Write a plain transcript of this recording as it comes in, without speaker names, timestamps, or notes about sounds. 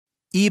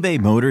eBay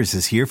Motors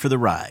is here for the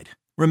ride.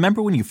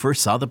 Remember when you first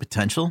saw the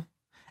potential?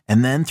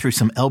 And then through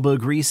some elbow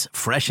grease,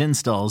 fresh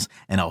installs,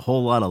 and a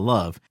whole lot of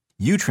love,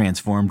 you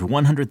transformed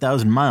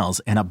 100,000 miles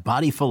and a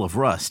body full of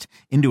rust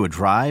into a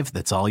drive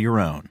that's all your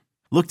own.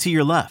 Look to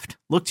your left.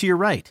 Look to your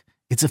right.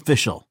 It's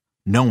official.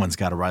 No one's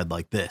got a ride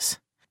like this.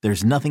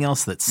 There's nothing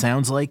else that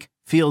sounds like,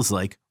 feels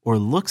like, or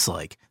looks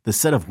like the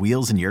set of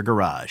wheels in your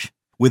garage.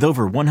 With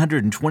over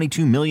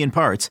 122 million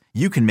parts,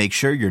 you can make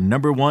sure your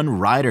number one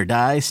ride or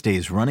die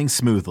stays running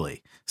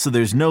smoothly. So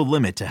there's no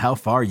limit to how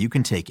far you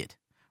can take it.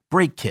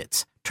 Brake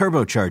kits,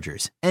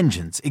 turbochargers,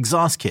 engines,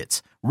 exhaust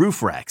kits,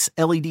 roof racks,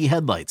 LED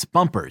headlights,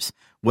 bumpers,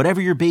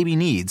 whatever your baby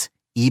needs,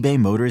 eBay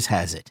Motors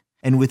has it.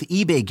 And with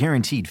eBay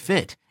Guaranteed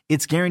Fit,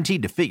 it's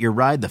guaranteed to fit your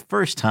ride the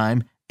first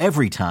time,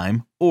 every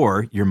time,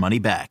 or your money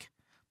back.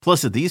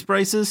 Plus at these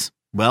prices,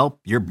 well,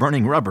 you're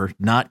burning rubber,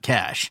 not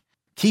cash.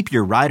 Keep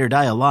your ride or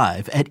die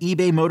alive at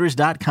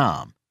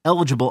ebaymotors.com.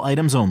 Eligible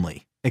items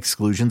only.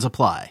 Exclusions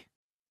apply.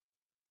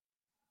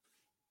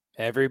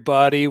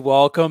 Everybody,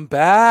 welcome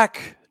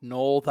back.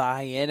 Knoll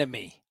Thy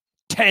Enemy,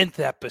 10th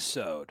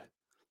episode.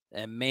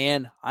 And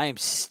man, I am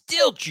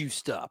still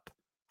juiced up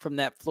from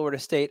that Florida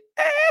State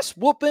ass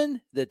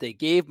whooping that they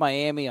gave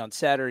Miami on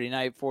Saturday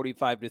night,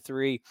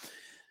 45-3.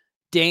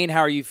 Dane,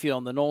 how are you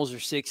feeling? The Noles are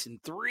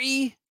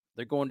 6-3.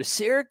 They're going to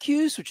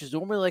Syracuse, which is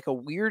normally like a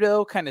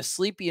weirdo, kind of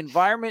sleepy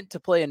environment, to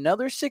play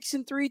another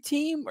 6-3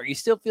 team. Are you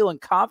still feeling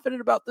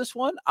confident about this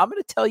one? I'm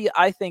going to tell you,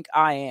 I think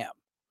I am.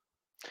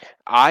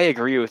 I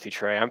agree with you,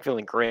 Trey. I'm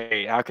feeling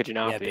great. How could you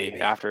not be baby.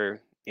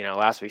 after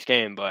last week's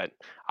game? But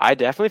I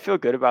definitely feel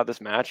good about this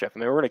matchup. I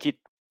mean, we're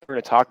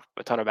gonna talk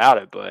a ton about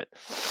it, but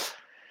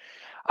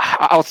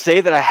I'll say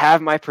that I have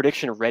my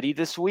prediction ready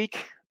this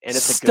week, and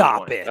it's a good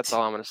one. That's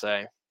all I'm gonna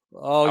say.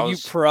 Oh, you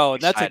pro.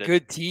 And that's a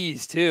good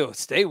tease, too.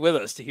 Stay with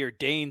us to hear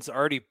Dane's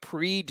already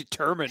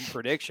predetermined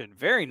prediction.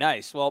 Very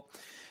nice. Well,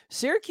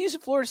 Syracuse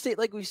and Florida State,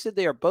 like we said,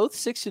 they are both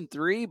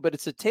 6-3, but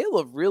it's a tale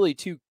of really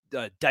two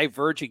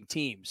diverging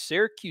teams.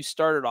 Syracuse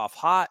started off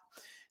hot.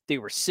 They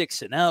were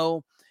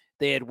 6-0.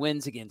 They had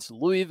wins against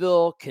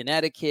Louisville,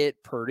 Connecticut,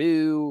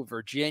 Purdue,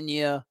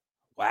 Virginia,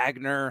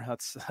 Wagner.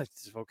 That's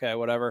okay,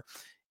 whatever.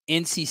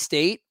 NC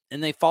State.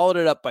 And they followed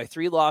it up by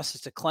 3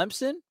 losses to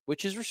Clemson,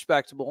 which is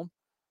respectable.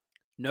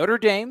 Notre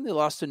Dame, they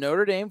lost to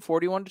Notre Dame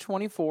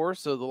 41-24,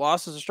 so the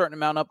losses are starting to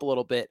mount up a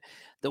little bit.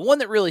 The one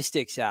that really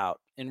sticks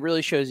out and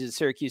really shows you that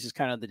Syracuse is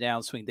kind of the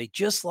downswing, they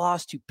just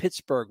lost to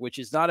Pittsburgh, which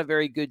is not a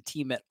very good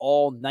team at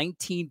all,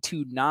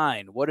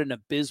 19-9. What an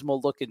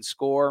abysmal-looking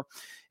score.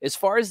 As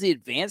far as the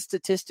advanced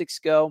statistics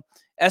go,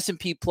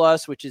 S&P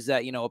Plus, which is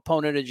that,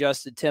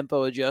 opponent-adjusted,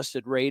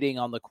 tempo-adjusted rating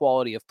on the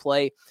quality of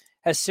play,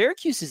 has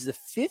Syracuse as the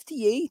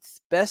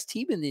 58th best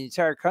team in the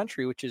entire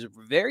country, which is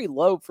very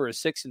low for a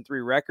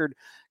 6-3 record.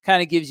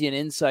 Kind of gives you an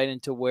insight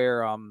into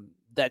where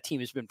that team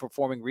has been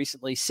performing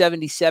recently.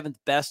 77th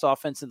best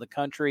offense in the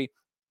country.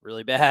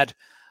 Really bad.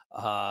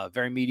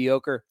 Very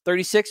mediocre.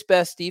 36th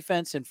best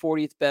defense and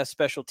 40th best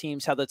special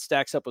teams. How that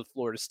stacks up with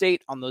Florida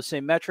State on those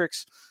same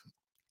metrics.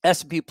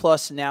 S&P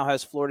Plus now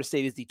has Florida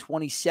State as the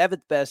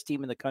 27th best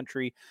team in the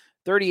country.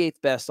 38th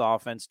best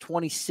offense,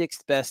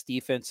 26th best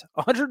defense,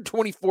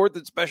 124th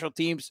in special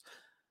teams.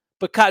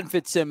 But Cotton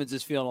Fitzsimmons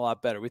is feeling a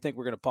lot better. We think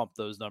we're going to pump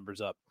those numbers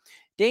up.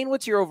 Dane,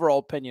 what's your overall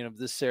opinion of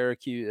this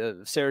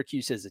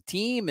Syracuse as a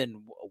team, and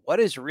what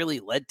has really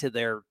led to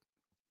their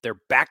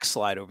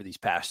backslide over these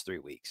past 3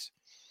 weeks?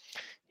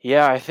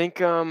 Yeah, I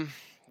think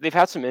they've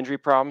had some injury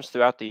problems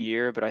throughout the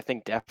year, but I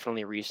think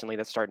definitely recently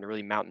that's starting to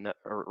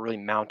really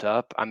mount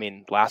up. I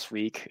mean, last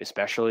week,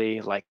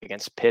 especially like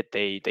against Pitt,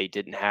 they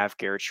didn't have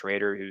Garrett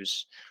Schrader,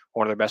 who's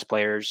one of their best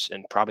players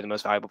and probably the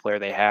most valuable player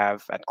they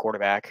have at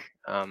quarterback.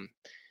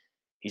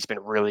 He's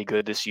been really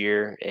good this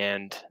year,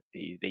 and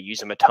they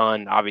use him a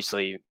ton.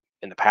 Obviously,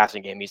 in the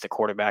passing game, he's the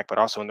quarterback, but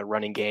also in the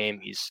running game,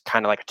 he's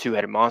kind of like a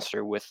two-headed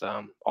monster with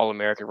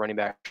All-American running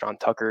back Sean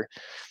Tucker.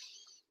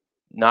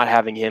 Not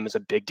having him is a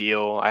big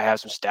deal. I have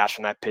some stats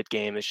from that Pitt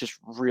game. It's just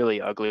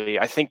really ugly.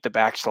 I think the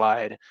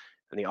backslide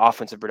and the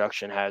offensive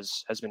production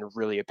has been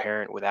really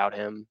apparent without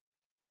him.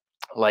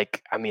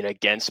 Like, I mean,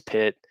 against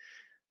Pitt,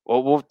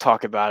 well, we'll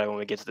talk about it when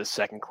we get to the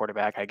second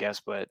quarterback, I guess.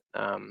 But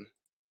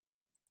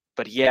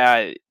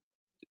yeah,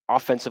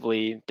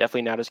 offensively,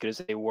 definitely not as good as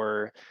they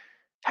were.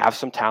 Have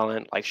some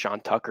talent like Sean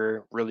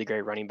Tucker, really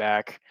great running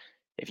back.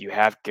 If you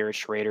have Garrett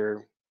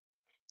Schrader,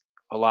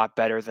 a lot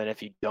better than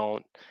if you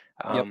don't.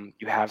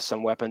 You have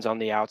some weapons on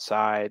the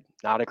outside,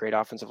 not a great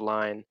offensive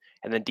line.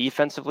 And then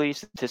defensively,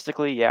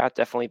 statistically, yeah,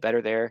 definitely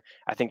better there.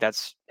 I think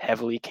that's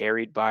heavily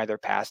carried by their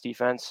pass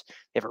defense.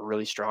 They have a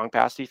really strong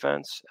pass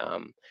defense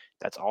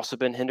that's also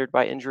been hindered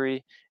by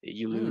injury.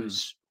 You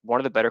lose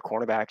one of the better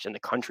cornerbacks in the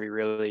country,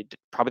 really,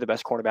 probably the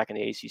best cornerback in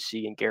the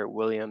ACC, and Garrett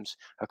Williams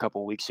a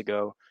couple of weeks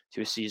ago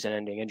to a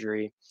season-ending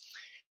injury.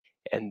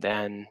 And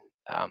then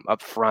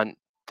up front,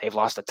 they've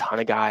lost a ton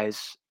of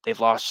guys.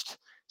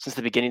 Since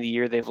the beginning of the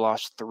year, they've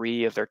lost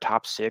 3 of their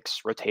top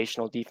 6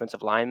 rotational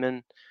defensive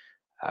linemen.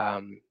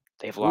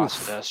 They've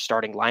lost a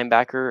starting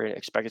linebacker, an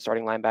expected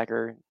starting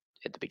linebacker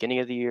at the beginning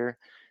of the year.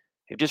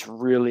 they've just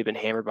really been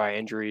hammered by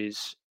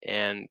injuries,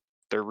 and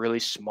they're really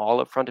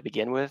small up front to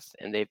begin with,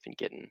 and they've been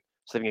getting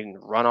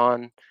run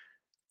on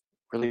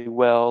really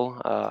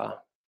well.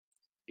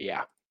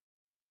 Yeah.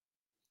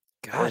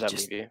 Where does God, that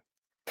just leave you?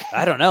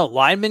 I don't know.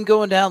 Linemen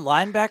going down,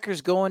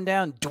 linebackers going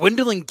down,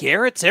 dwindling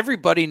Garrett's.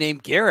 Everybody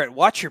named Garrett.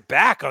 Watch your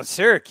back on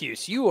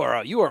Syracuse. You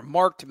are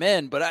marked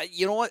men. But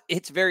you know what?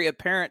 It's very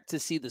apparent to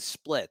see the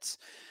splits.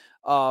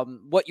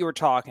 What you were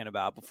talking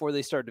about before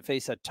they started to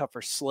face that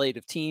tougher slate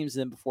of teams,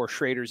 then before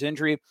Schrader's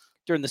injury.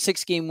 During the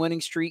 6-game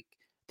winning streak,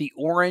 the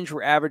Orange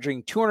were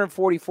averaging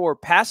 244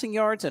 passing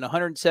yards and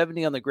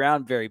 170 on the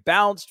ground. Very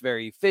balanced,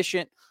 very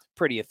efficient,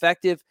 pretty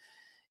effective.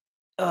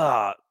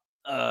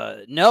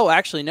 No,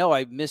 actually, no,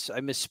 I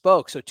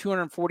misspoke. So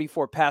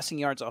 244 passing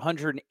yards,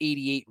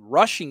 188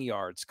 rushing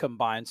yards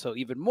combined. So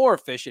even more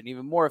efficient,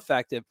 even more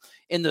effective.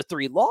 In the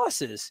 3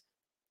 losses,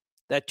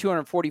 that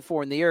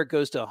 244 in the air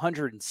goes to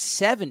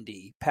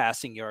 170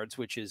 passing yards,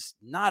 which is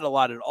not a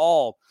lot at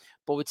all.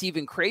 But what's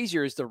even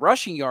crazier is the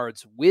rushing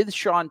yards with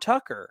Sean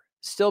Tucker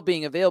still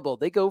being available.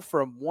 They go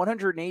from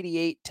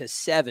 188 to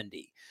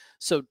 70.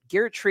 So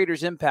Garrett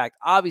Schrader's impact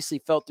obviously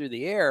felt through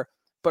the air,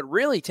 but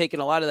really taking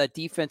a lot of that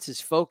defense's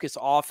focus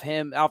off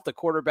the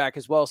quarterback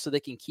as well, so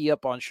they can key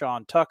up on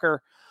Sean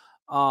Tucker.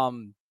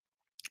 And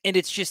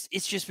it's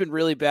just been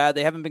really bad.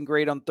 They haven't been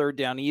great on third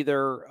down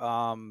either.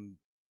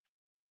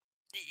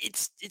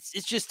 It's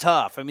just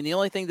tough. I mean, the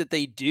only thing that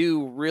they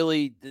do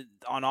really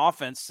on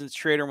offense since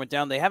Schrader went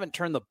down, they haven't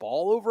turned the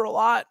ball over a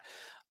lot.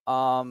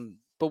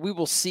 But we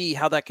will see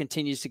how that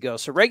continues to go.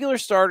 So regular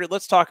starter,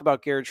 let's talk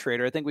about Garrett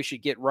Schrader. I think we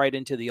should get right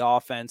into the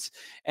offense.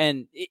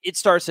 And it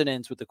starts and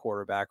ends with the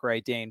quarterback,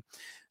 right, Dane?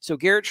 So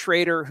Garrett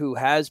Schrader, who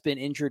has been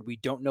injured, we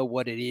don't know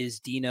what it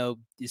is. Dino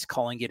is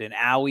calling it an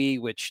owie,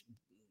 which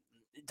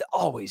it's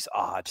always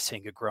odd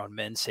seeing a grown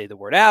man say the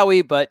word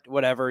owie, but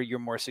whatever, you're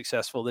more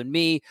successful than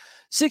me.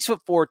 6'4",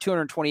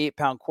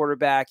 228-pound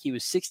quarterback. He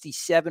was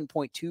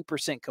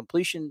 67.2%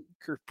 completion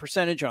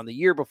percentage on the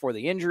year before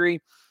the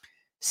injury.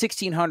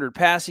 1,600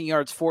 passing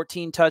yards,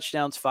 14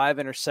 touchdowns, 5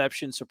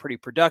 interceptions, so pretty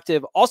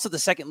productive. Also the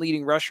second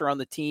leading rusher on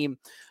the team,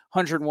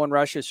 101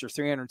 rushes for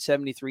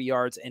 373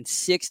 yards and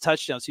 6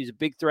 touchdowns. So he's a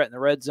big threat in the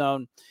red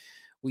zone.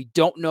 We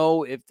don't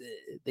know if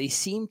they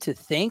seem to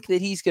think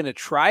that he's going to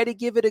try to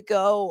give it a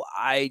go.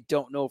 I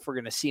don't know if we're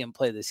going to see him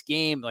play this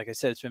game. Like I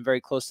said, it's been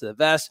very close to the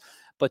vest,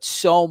 but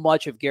so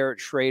much of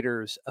Garrett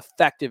Schrader's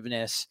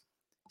effectiveness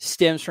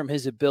stems from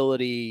his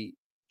ability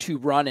to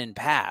run and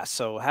pass.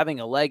 So having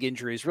a leg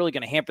injury is really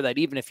going to hamper that,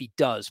 even if he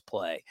does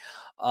play.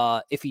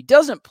 If he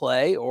doesn't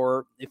play,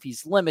 or if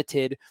he's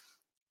limited,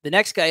 the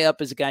next guy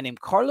up is a guy named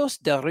Carlos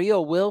Del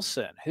Rio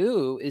Wilson,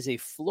 who is a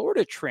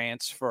Florida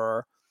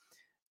transfer.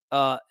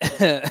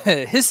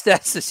 His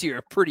stats this year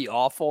are pretty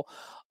awful.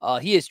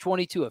 He is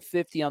 22 of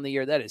 50 on the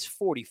year. That is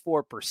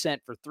 44%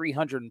 for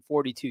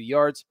 342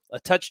 yards, a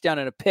touchdown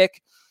and a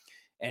pick,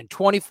 and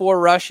 24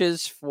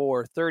 rushes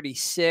for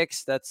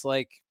 36. That's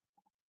like,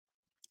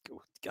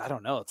 I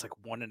don't know, it's like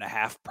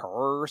 1.5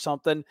 per or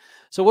something.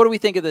 So what do we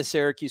think of the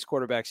Syracuse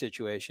quarterback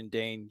situation,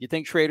 Dane? You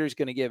think Schrader's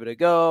going to give it a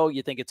go?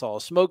 You think it's all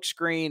a smoke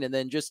screen? And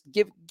then just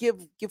give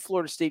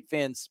Florida State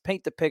fans,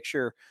 paint the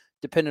picture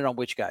depending on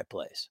which guy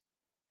plays.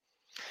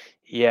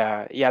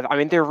 Yeah. I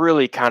mean, they're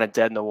really kind of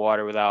dead in the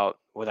water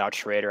without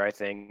Schrader, I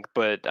think.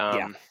 But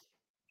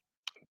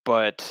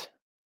but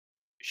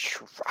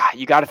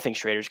you got to think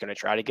Schrader's going to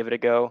try to give it a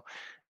go.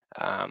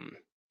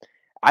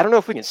 I don't know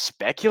if we can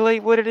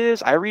speculate what it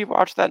is. I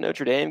rewatched that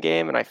Notre Dame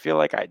game, and I feel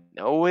like I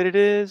know what it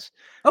is.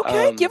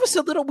 Okay, give us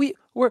a little.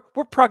 We're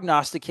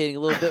prognosticating a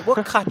little bit.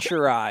 What caught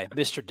your eye,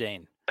 Mr.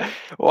 Dane?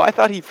 Well, I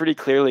thought he pretty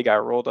clearly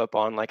got rolled up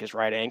on like his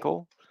right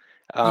ankle.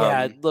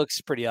 Yeah, it looks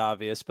pretty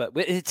obvious, but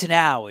it's an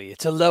owie.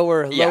 It's a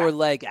lower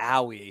leg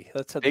owie.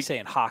 That's what they say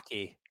in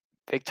hockey.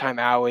 Big time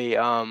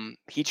owie.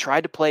 He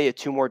tried to play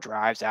 2 more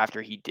drives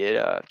after he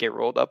did get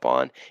rolled up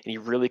on, and he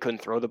really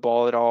couldn't throw the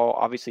ball at all.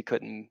 Obviously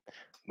couldn't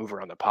move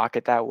around the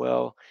pocket that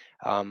well.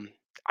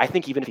 I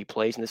think even if he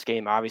plays in this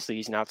game, obviously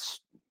he's not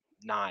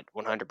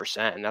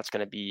 100%, and that's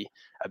going to be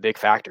a big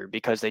factor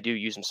because they do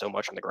use him so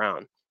much on the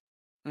ground.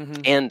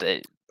 Mm-hmm.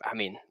 And I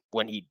mean,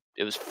 when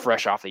it was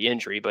fresh off the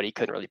injury, but he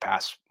couldn't really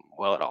pass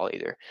well at all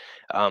either.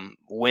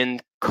 When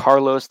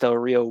Carlos Del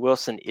Rio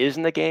Wilson is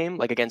in the game,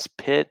 like against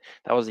Pitt,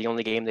 that was the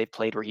only game they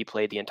played where he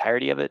played the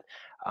entirety of it.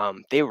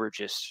 They were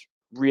just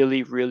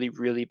really, really,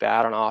 really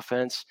bad on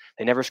offense.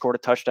 They never scored a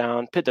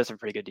touchdown. Pitt does have a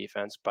pretty good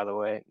defense, by the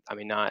way. I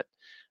mean, not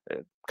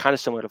kind of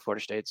similar to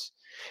Florida State's,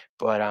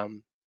 but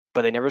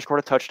they never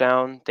scored a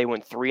touchdown. They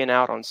went 3 and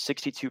out on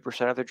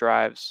 62% of their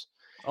drives.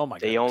 Oh my!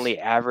 They only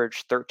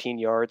averaged 13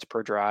 yards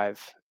per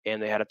drive,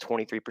 and they had a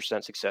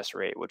 23% success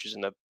rate, which is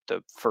in the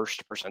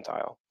first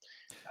percentile.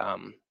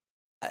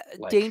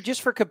 Dane,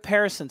 just for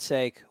comparison's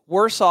sake,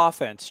 worse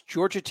offense,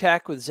 Georgia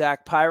Tech with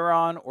Zach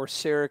Pyron or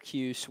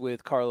Syracuse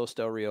with Carlos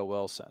Del Rio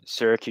Wilson?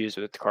 Syracuse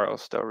with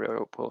Carlos Del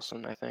Rio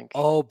Wilson, I think.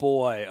 Oh,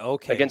 boy.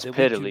 Okay. Against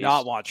Pitt, at least. We do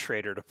not want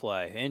Schrader to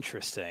play.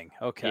 Interesting.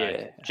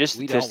 Okay. Yeah, just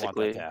we statistically. Don't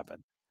want that to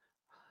happen.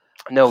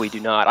 No, we do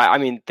not. I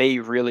mean, they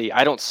really –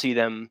 I don't see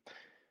them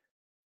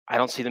I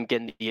don't see them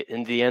getting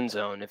in the end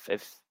zone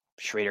if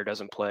Schrader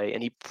doesn't play,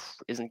 and he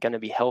isn't going to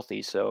be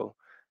healthy. So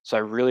I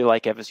really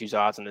like FSU's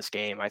odds in this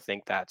game. I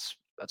think that's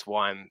that's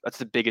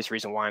the biggest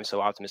reason why I'm so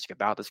optimistic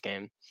about this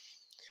game.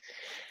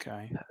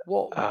 Okay.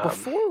 Well,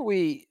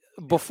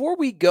 before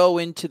we go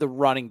into the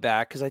running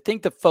back, because I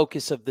think the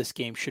focus of this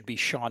game should be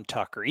Sean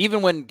Tucker.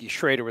 Even when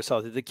Schrader was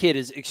healthy, the kid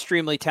is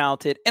extremely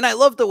talented, and I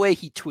love the way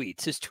he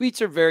tweets. His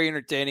tweets are very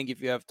entertaining.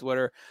 If you have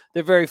Twitter,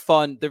 they're very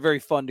fun. They're very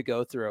fun to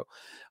go through.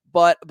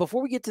 But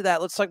before we get to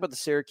that, let's talk about the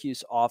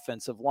Syracuse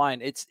offensive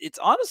line. It's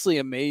honestly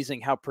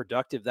amazing how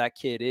productive that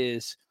kid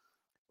is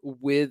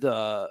with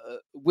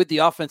the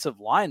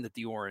offensive line that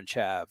the Orange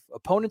have.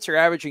 Opponents are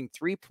averaging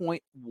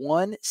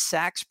 3.1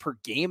 sacks per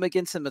game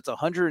against them. It's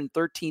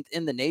 113th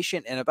in the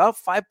nation, and about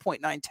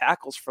 5.9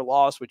 tackles for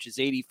loss, which is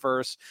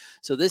 81st.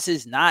 So this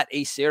is not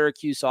a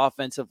Syracuse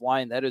offensive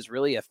line that is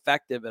really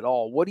effective at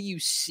all. What do you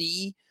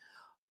see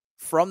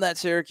from that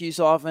Syracuse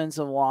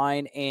offensive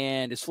line,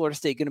 and is Florida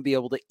State going to be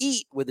able to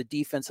eat with a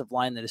defensive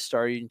line that is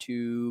starting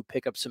to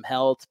pick up some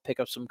health,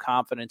 pick up some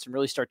confidence, and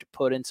really start to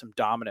put in some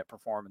dominant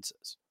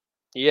performances?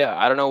 Yeah,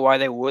 I don't know why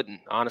they wouldn't,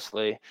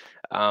 honestly.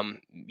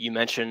 You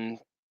mentioned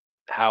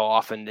how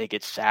often they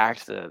get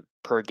sacked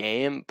per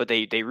game, but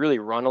they really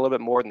run a little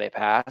bit more than they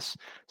pass.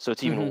 So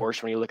it's even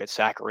worse when you look at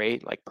sack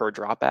rate, like per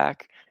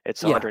dropback.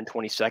 It's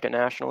 122nd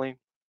nationally.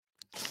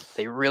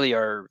 They really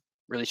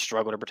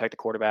struggle to protect the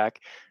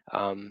quarterback.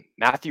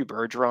 Matthew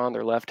Bergeron,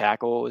 their left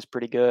tackle, is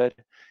pretty good.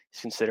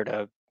 He's considered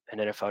an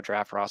NFL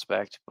draft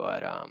prospect,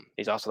 but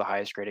he's also the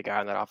highest graded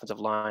guy on that offensive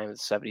line with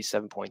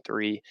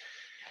 77.3.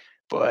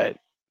 But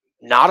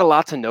not a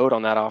lot to note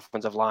on that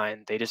offensive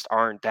line. They just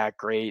aren't that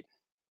great.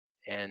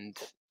 And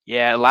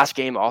yeah, last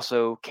game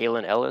also,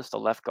 Kalen Ellis, the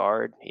left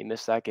guard, he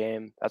missed that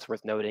game. That's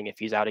worth noting. If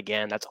he's out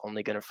again, that's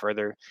only going to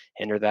further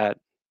hinder that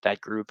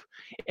group.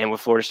 And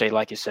with Florida State,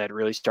 like you said,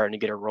 really starting to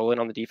get a rolling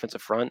on the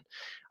defensive front,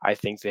 I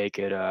think they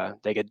could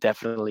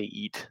definitely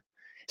eat.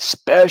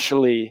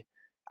 Especially,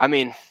 I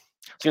mean, I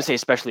was going to say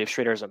especially if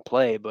Schrader doesn't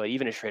play, but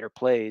even if Schrader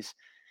plays,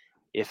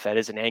 if that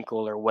is an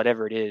ankle or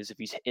whatever it is, if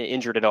he's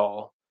injured at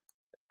all,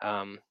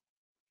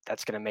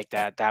 that's going to make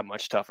that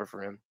much tougher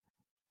for him.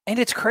 And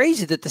it's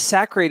crazy that the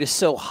sack rate is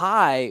so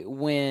high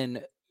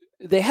when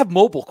they have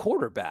mobile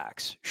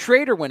quarterbacks.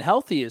 Schrader, when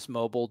healthy, is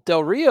mobile.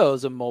 Del Rio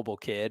is a mobile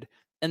kid,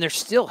 and they're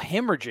still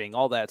hemorrhaging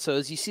all that. So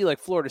as you see, like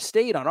Florida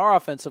State on our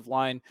offensive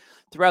line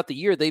throughout the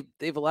year,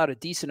 they've allowed a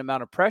decent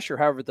amount of pressure.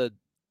 However, the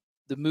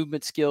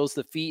movement skills,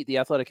 the feet, the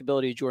athletic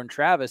ability of Jordan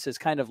Travis has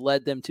kind of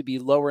led them to be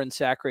lower in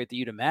sack rate than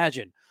you'd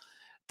imagine.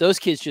 Those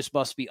kids just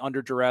must be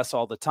under duress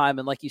all the time.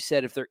 And like you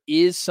said, if there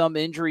is some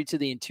injury to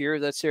the interior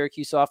of that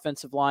Syracuse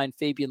offensive line,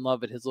 Fabian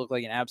Lovett has looked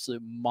like an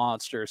absolute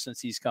monster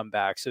since he's come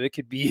back. So it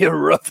could be a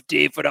rough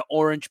day for the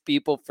Orange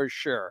people for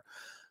sure.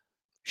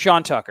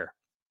 Sean Tucker.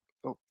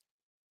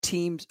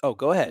 Teams. Oh,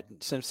 go ahead.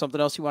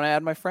 Something else you want to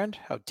add, my friend?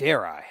 How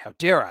dare I?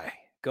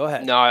 Go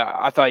ahead. No,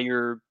 I thought you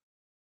were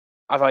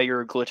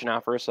glitching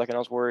out for a second. I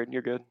was worried.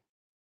 You're good.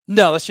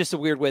 No, that's just a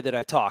weird way that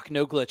I talk.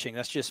 No glitching.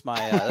 That's just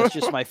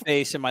my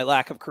face and my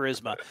lack of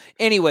charisma.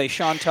 Anyway,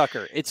 Sean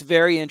Tucker, it's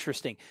very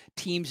interesting.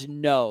 Teams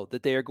know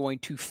that they are going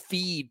to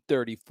feed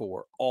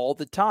 34 all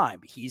the time.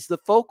 He's the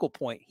focal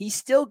point. He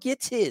still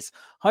gets his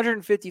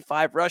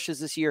 155 rushes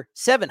this year,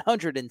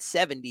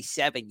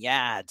 777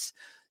 yards,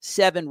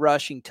 7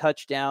 rushing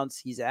touchdowns.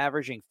 He's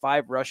averaging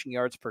 5 rushing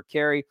yards per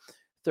carry,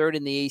 third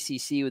in the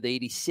ACC with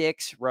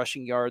 86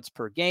 rushing yards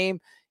per game.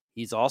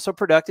 He's also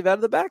productive out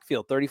of the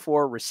backfield,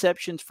 34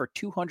 receptions for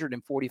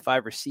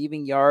 245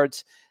 receiving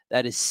yards.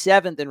 That is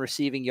 7th in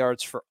receiving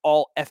yards for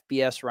all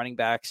FBS running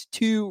backs,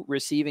 2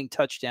 receiving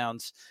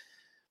touchdowns.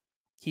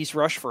 He's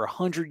rushed for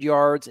 100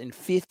 yards in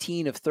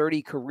 15 of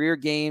 30 career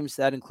games.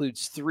 That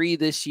includes 3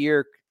 this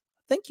year.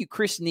 Thank you,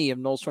 Chris Nee of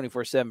Knowles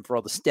 24/7 for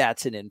all the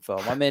stats and info.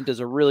 My man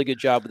does a really good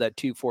job with that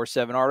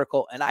 247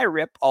 article, and I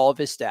rip all of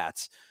his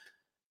stats.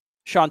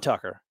 Sean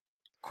Tucker,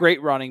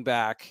 great running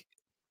back.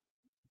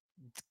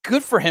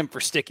 Good for him for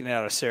sticking it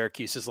out of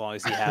Syracuse as long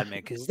as he had, man,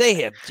 because they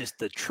have just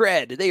the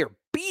tread. They are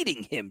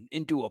beating him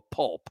into a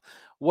pulp.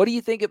 What do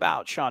you think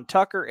about Sean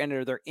Tucker, and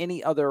are there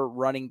any other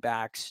running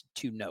backs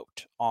to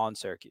note on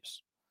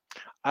Syracuse?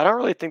 I don't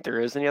really think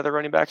there is any other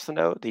running backs to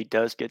note. He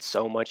does get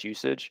so much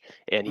usage,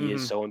 and he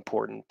is so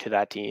important to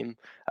that team.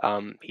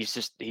 He's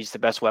the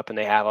best weapon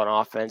they have on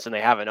offense, and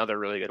they have another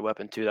really good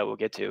weapon too that we'll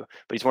get to.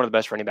 But he's one of the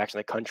best running backs in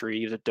the country.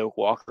 He was a Doak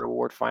Walker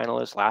Award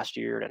finalist last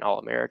year and an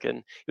All-American.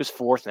 He was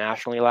 4th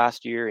nationally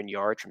last year in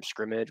yards from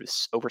scrimmage,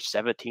 with over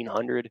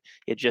 1,700.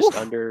 He had just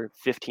under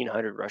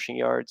 1,500 rushing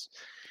yards.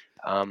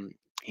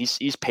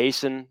 He's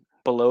pacing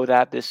below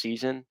that this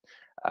season.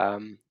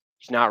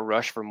 He's not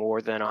rushed for more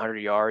than 100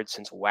 yards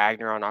since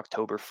Wagner on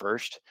October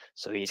 1st.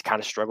 So he's kind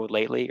of struggled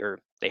lately, or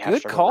they have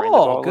struggled running the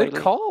ball lately.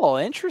 Good call.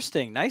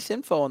 Interesting. Nice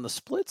info on the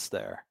splits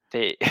there.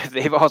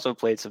 They've also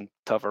played some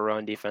tougher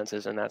run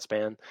defenses in that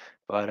span,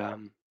 but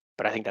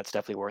I think that's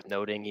definitely worth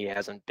noting. He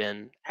hasn't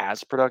been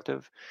as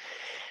productive.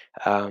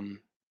 And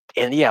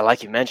yeah,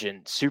 like you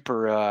mentioned,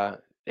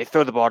 they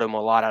throw the ball to him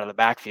a lot out of the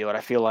backfield.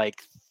 I feel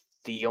like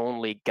the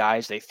only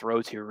guys they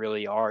throw to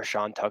really are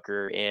Sean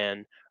Tucker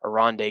and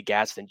Oronde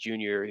Gadsden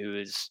Jr., who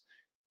is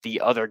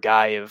the other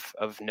guy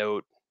of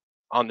note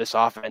on this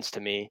offense to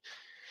me.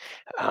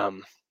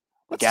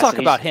 Let's talk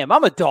about him.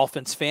 I'm a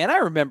Dolphins fan. I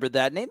remember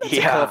that name. That's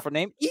a colorful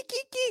name. Eek,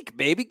 eek, eek,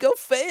 baby. Go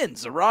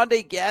Fins.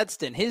 Oronde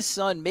Gadsden, his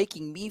son,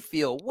 making me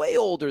feel way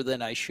older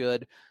than I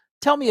should.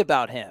 Tell me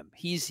about him.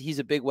 He's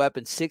a big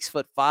weapon,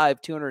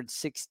 6'5",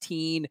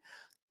 216.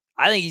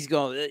 I think he's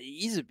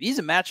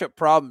a matchup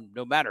problem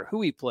no matter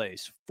who he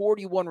plays.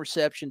 41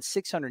 receptions,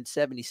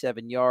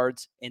 677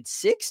 yards, and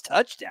 6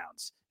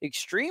 touchdowns.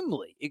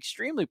 Extremely,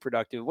 extremely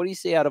productive. What do you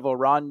say out of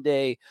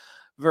Oronde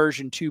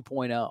version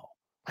 2.0?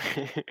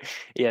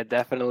 Yeah,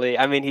 definitely.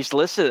 I mean, he's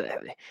listed.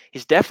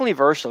 He's definitely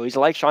versatile. He's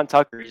like Sean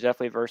Tucker. He's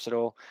definitely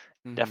versatile.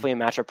 Mm-hmm. Definitely a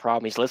matchup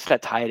problem. He's listed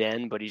at tight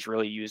end, but he's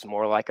really used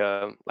more like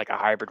a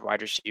hybrid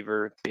wide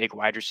receiver, big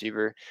wide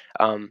receiver.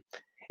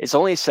 It's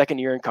only his second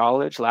year in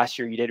college. Last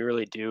year, he didn't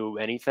really do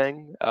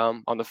anything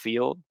on the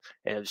field,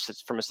 and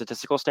from a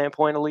statistical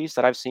standpoint, at least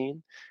that I've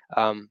seen.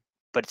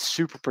 But it's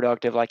super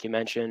productive, like you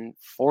mentioned.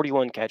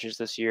 41 catches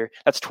this year.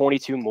 That's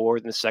 22 more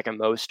than the second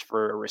most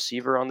for a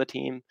receiver on the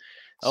team.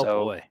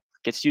 Oh boy.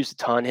 Gets used a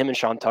ton. Him and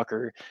Sean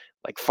Tucker,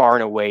 like far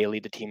and away,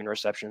 lead the team in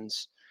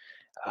receptions.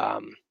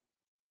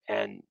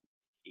 And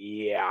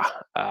yeah,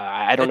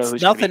 I don't know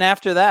who's nothing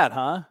after that,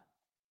 huh?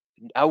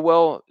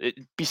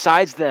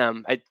 Besides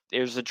them,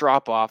 there's a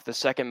drop off. The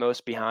second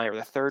most behind, or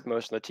the third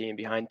most on the team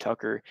behind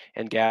Tucker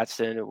and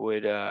Gadsden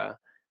would, I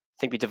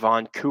think, be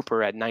Devon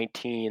Cooper at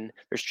 19.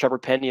 There's Trevor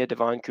Pena,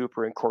 Devon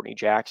Cooper, and Courtney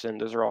Jackson.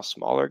 Those are all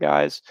smaller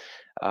guys,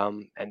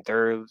 and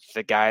they're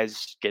the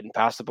guys getting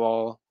past the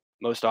ball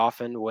most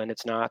often when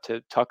it's not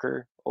to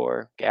Tucker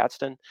or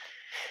Gadsden.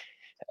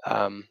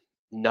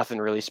 Nothing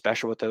really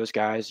special with those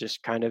guys,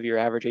 just kind of your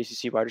average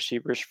ACC wide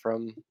receivers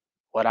from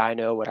what I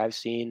know, what I've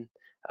seen.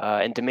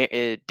 And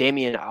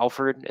Damian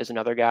Alford is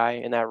another guy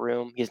in that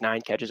room. He has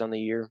 9 catches on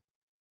the year.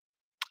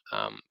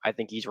 I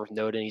think he's worth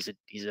noting.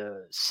 He's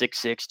a 6'6",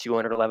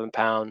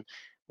 211-pound,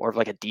 more of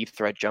like a deep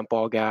threat jump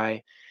ball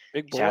guy.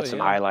 Big boy, he's had some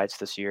highlights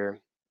this year.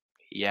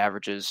 He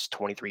averages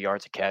 23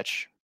 yards a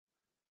catch.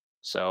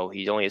 So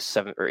he only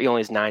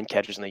has 9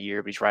 catches in the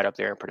year, but he's right up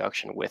there in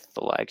production with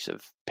the likes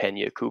of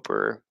Pena,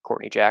 Cooper,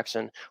 Courtney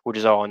Jackson, which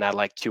is all in that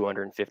like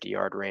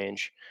 250-yard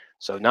range.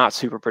 So not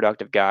super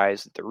productive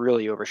guys. They're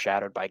really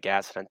overshadowed by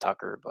Gadsden and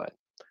Tucker, but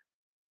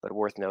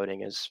worth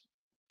noting is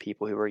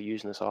people who are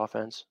using this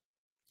offense.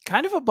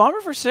 Kind of a bummer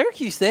for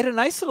Syracuse. They had a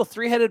nice little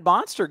 3-headed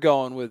monster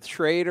going with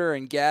Schrader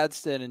and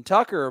Gadsden and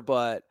Tucker,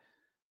 but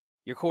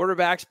your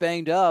quarterback's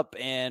banged up,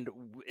 and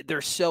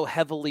they're so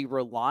heavily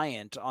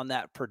reliant on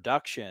that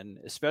production,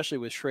 especially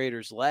with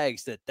Schrader's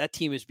legs, that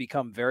team has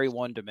become very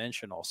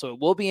one-dimensional. So it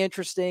will be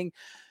interesting.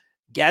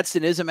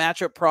 Gadsden is a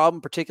matchup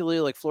problem,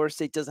 particularly like Florida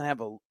State doesn't have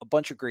a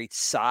bunch of great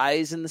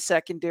size in the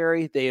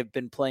secondary. They have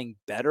been playing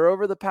better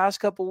over the past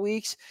couple of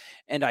weeks,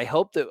 and I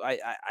hope that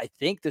I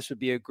think this would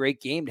be a great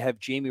game to have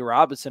Jamie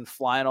Robinson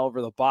flying all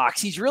over the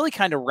box. He's really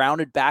kind of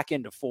rounded back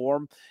into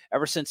form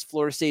ever since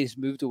Florida State has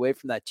moved away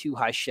from that too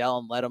high shell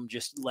and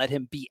let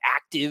him be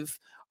active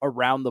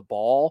around the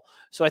ball.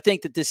 So I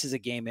think that this is a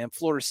game, man.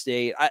 Florida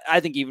State, I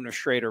think even if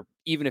Schrader,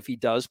 even if he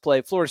does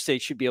play, Florida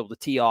State should be able to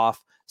tee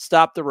off,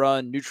 stop the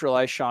run,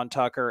 neutralize Sean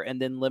Tucker, and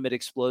then limit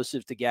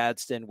explosive to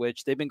Gadsden,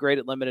 which they've been great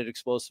at limited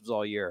explosives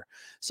all year.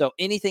 So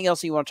anything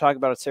else you want to talk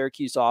about at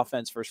Syracuse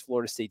offense versus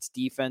Florida State's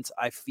defense?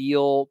 I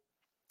feel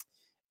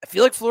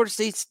like Florida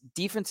State's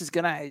defense is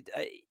going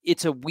to,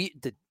 it's a weird,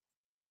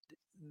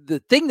 the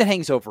thing that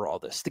hangs over all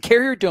this, the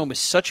Carrier Dome is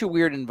such a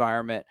weird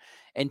environment,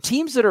 and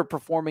teams that are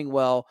performing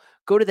well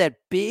go to that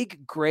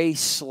big gray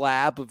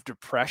slab of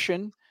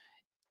depression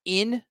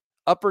in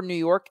upper New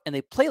York, and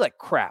they play like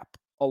crap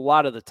a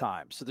lot of the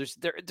time. So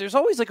there's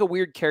always like a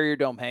weird Carrier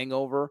Dome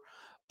hangover,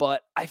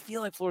 but I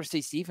feel like Florida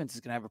State's defense is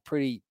going to have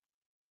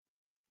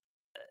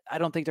I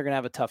don't think they're going to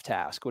have a tough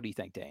task. What do you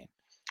think, Dane?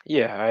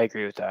 Yeah, I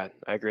agree with that.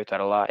 I agree with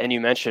that a lot. And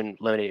you mentioned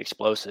limited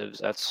explosives.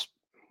 That's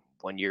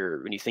when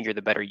you think you're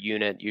the better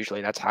unit,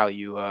 usually that's how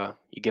you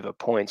give up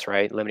points,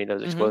 right? Limiting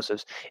those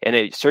explosives.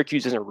 And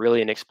Syracuse isn't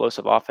really an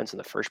explosive offense in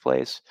the first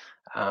place.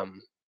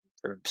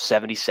 Or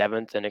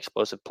 77th in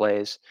explosive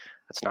plays.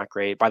 That's not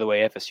great. By the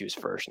way, FSU is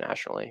first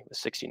nationally with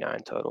 69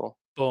 total.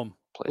 Boom.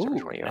 Plays over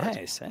 20 yards.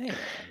 Nice. Hey,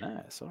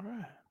 nice. All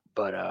right.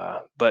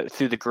 But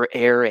through the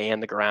air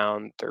and the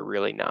ground, they're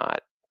really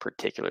not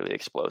particularly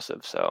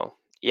explosive. So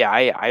yeah,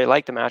 I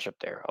like the matchup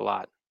there a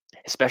lot,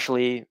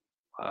 especially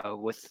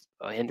with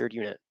a hindered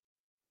unit.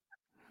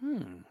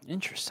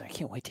 Interesting. I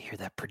can't wait to hear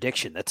that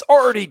prediction. That's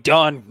already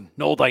done.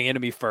 Noel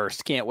Dianemy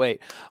first. Can't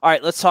wait. All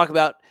right, let's talk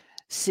about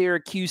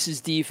Syracuse's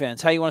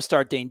defense. How you want to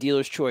start, Dane?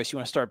 Dealer's choice. You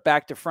want to start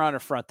back to front or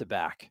front to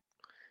back?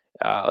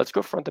 Let's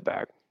go front to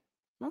back.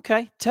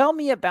 Okay. Tell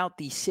me about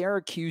the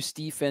Syracuse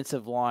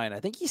defensive line. I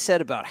think you said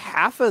about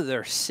half of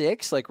their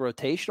 6, like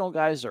rotational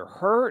guys, are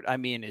hurt. I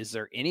mean, is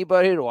there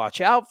anybody to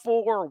watch out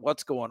for?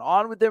 What's going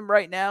on with them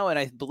right now? And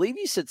I believe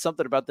you said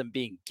something about them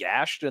being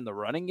gashed in the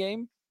running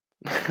game.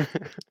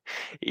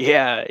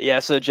 Yeah.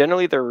 So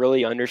generally they're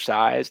really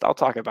undersized. I'll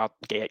talk about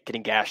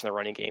getting gashed in the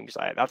running game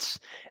because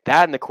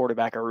that and the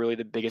quarterback are really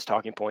the biggest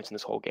talking points in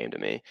this whole game to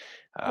me,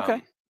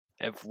 Okay.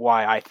 of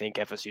why I think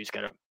FSU's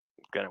gonna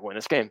win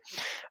this game.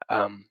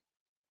 Um,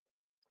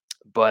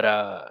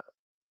 but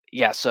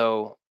yeah.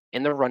 So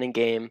in the running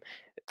game,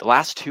 the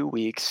last 2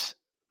 weeks,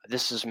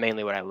 this is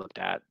mainly what I looked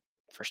at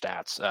for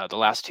stats. The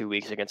last 2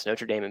 weeks against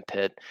Notre Dame and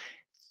Pitt,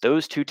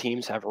 those two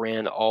teams have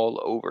ran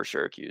all over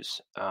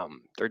Syracuse.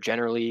 They're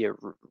generally a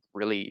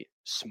really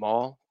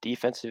small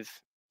defensive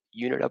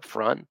unit up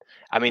front.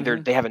 I mean,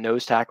 Mm-hmm. they have a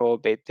nose tackle.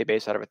 They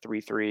base out of a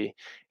 3-3,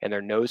 and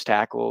their nose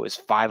tackle is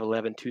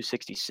 5'11",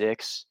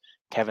 266.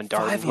 Kevin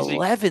Darden.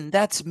 5'11".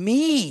 That's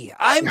me.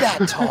 I'm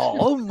that tall.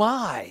 Oh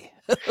my.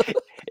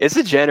 It's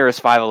a generous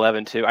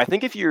 5'11" too. I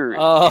think if you're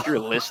Oh.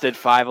 listed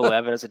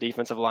 5'11" as a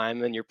defensive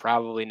lineman, you're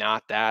probably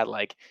not that.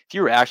 Like if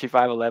you were actually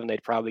 5'11",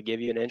 they'd probably give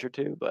you an inch or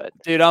two. But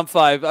Dude, I'm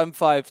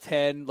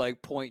 5'10",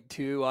 like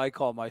 0.2. I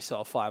call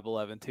myself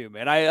 5'11" too,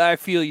 man. I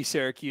feel you,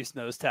 Syracuse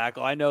nose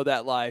tackle. I know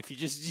that life. You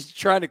just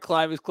trying to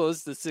climb as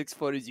close to 6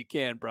 foot as you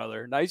can,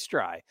 brother. Nice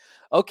try.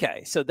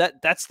 Okay, so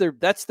that's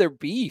their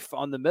beef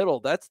on the middle.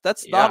 That's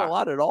not a yeah,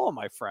 lot at all,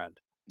 my friend.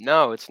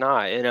 no, it's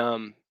not.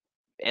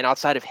 And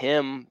outside of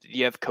him,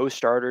 you have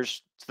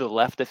co-starters to the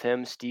left of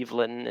him, Steve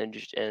Litton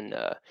and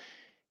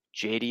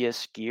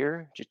Jatius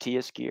Gear.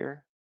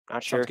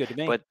 Not Sounds sure, good to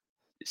me. but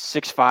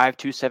 6'5",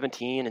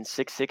 217 and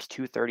 6'6",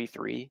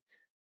 233.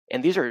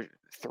 And these are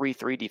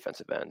 3-3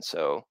 defensive ends,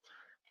 so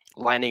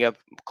lining up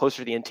closer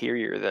to the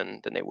interior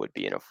than they would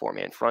be in a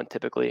four-man front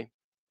typically.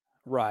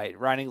 Right,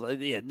 running,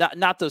 yeah,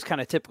 not those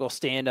kind of typical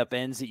stand-up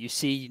ends that you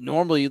see.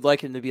 Normally, you'd like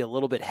them to be a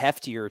little bit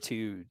heftier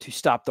to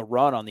stop the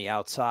run on the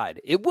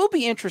outside. It will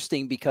be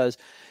interesting because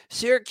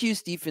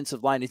Syracuse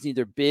defensive line is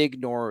neither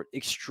big nor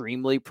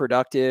extremely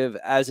productive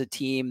as a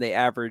team. They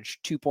average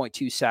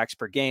 2.2 sacks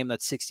per game.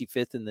 That's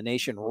 65th in the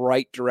nation,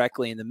 right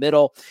directly in the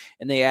middle,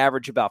 and they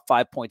average about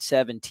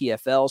 5.7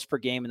 TFLs per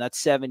game, and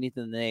that's 70th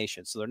in the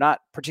nation. So they're not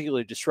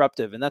particularly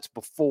disruptive, and that's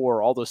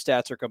before all those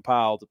stats are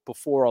compiled,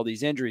 before all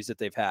these injuries that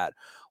they've had.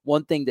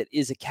 One thing that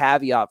is a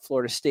caveat,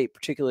 Florida State,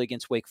 particularly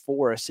against Wake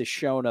Forest, has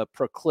shown a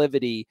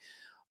proclivity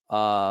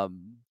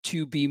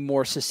to be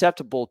more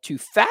susceptible to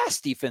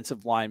fast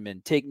defensive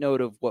linemen. Take note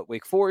of what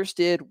Wake Forest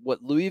did,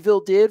 what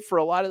Louisville did for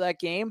a lot of that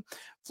game.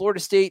 Florida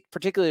State,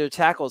 particularly their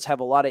tackles, have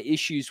a lot of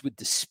issues with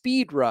the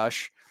speed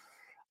rush.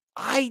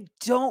 I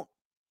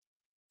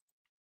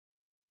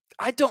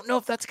don't know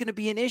if that's going to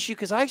be an issue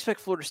because I expect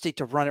Florida State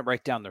to run it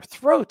right down their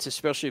throats,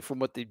 especially from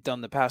what they've done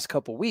the past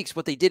couple of weeks,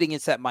 what they did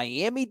against that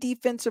Miami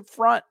defensive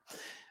front.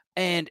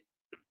 And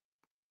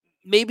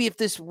maybe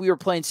if we were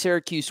playing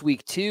Syracuse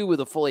week 2 with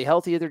a fully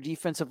healthy other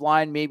defensive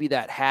line, maybe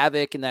that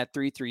havoc and that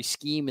 3-3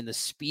 scheme and the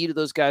speed of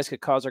those guys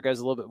could cause our guys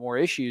a little bit more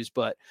issues.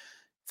 But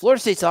Florida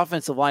State's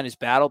offensive line is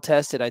battle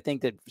tested. I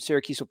think that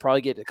Syracuse will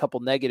probably get a couple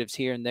negatives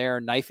here and there,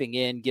 knifing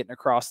in, getting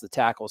across the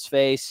tackle's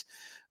face.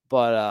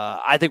 But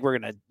I think we're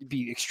going to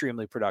be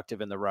extremely productive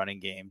in the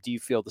running game. Do you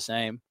feel the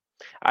same?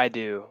 I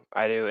do.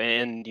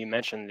 And you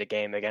mentioned the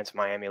game against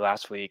Miami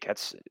last week.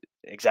 That's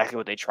exactly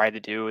what they tried to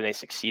do and they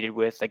succeeded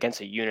with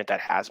against a unit that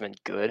has been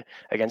good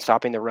against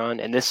stopping the run.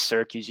 And this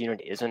Syracuse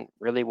unit isn't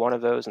really one of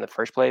those in the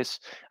first place.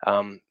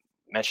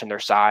 Mentioned their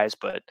size,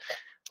 but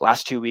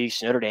last 2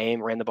 weeks, Notre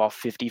Dame ran the ball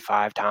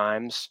 55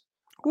 times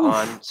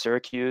on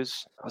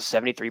Syracuse,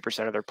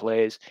 73% of their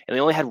plays, and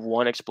they only had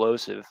one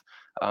explosive,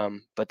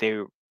 but they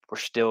were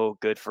still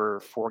good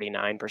for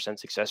 49%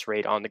 success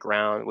rate on the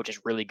ground, which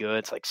is really good.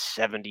 It's like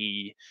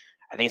 70,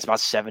 I think it's about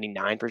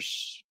 79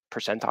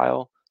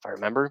 percentile, if I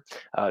remember,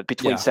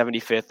 between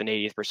 75th and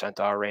 80th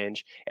percentile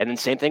range. And then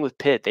same thing with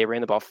Pitt. They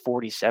ran the ball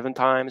 47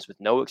 times with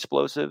no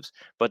explosives,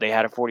 but they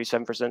had a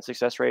 47%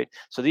 success rate.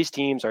 So these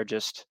teams are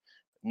just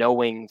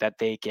knowing that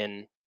they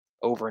can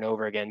over and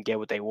over again get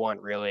what they want,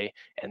 really.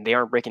 And they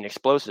aren't breaking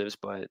explosives,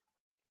 but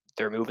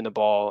they're moving the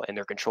ball and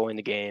they're controlling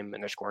the game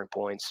and they're scoring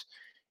points.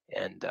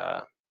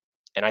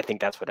 And I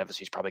think that's what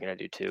FSU is probably going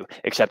to do too,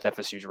 except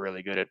FSU is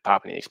really good at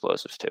popping the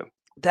explosives too.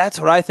 That's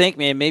what I think,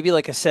 man. Maybe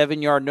like a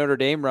 7-yard Notre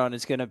Dame run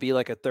is going to be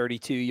like a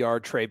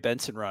 32-yard Trey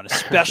Benson run,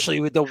 especially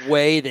with the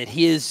way that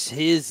his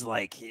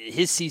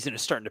season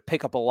is starting to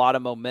pick up a lot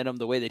of momentum.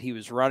 The way that he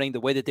was running,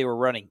 the way that they were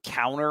running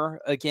counter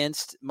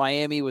against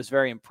Miami was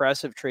very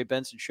impressive. Trey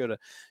Benson showed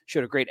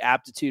a great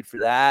aptitude for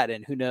that.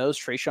 And who knows,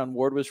 Trayshawn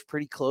Ward was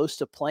pretty close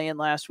to playing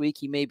last week.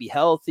 He may be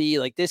healthy.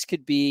 Like this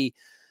could be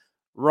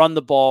run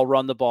the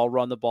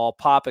ball,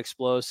 pop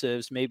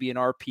explosives, maybe an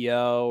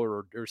RPO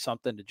or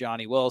something to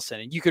Johnny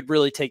Wilson. And you could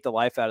really take the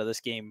life out of this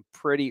game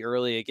pretty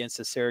early against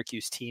a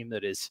Syracuse team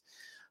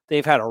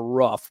they've had a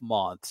rough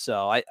month.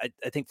 So I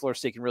think Florida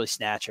State can really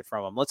snatch it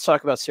from them. Let's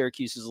talk about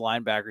Syracuse's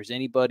linebackers.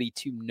 Anybody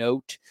to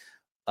note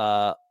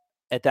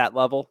at that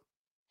level?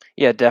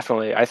 Yeah,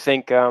 definitely. I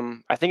think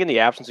in the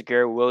absence of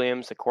Garrett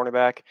Williams, the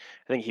cornerback,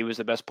 I think he was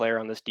the best player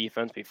on this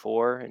defense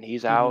before, and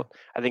he's out.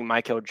 I think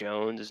Michael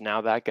Jones is now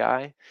that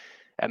guy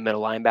at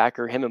middle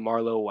linebacker. Him and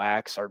Marlowe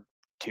Wax are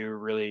two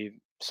really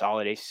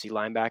solid ACC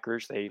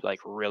linebackers. They like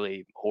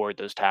really hoard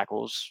those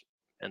tackles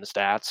in the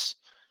stats.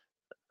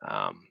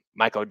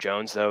 Michael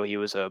Jones, though, he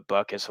was a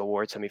Butkus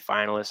Award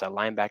semifinalist, a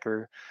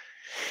linebacker.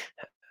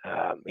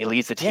 He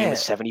leads the team with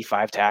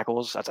 75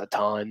 tackles. That's a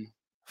ton.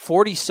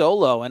 40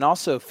 solo and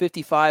also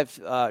 55,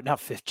 not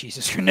 50,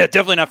 Jesus, no,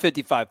 definitely not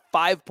 55,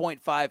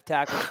 5.5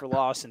 tackles for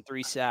loss and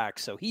 3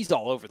 sacks. So he's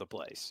all over the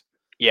place.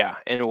 Yeah,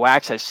 and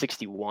Wax has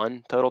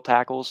 61 total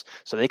tackles.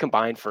 So they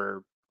combined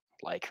for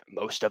like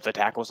most of the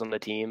tackles on the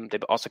team. They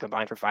also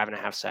combined for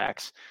 5.5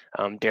 sacks.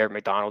 Derek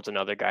McDonald's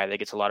another guy that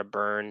gets a lot of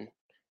burn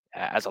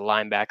as a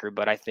linebacker,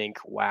 but I think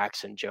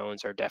Wax and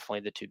Jones are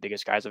definitely the two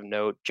biggest guys of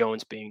note.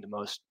 Jones being the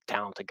most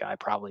talented guy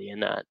probably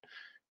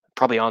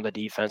on the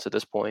defense at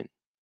this point.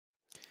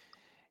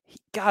 He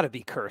got to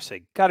be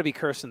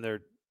cursing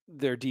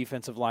their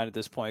defensive line at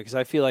this point, because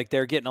I feel like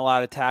they're getting a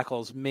lot of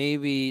tackles.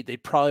 Maybe they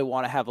probably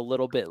want to have a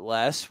little bit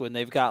less when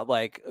they've got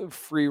like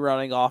free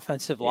running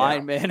offensive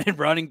linemen and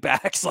running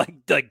backs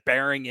like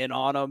bearing in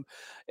on them.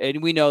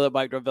 And we know that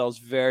Mike Norvell is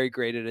very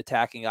great at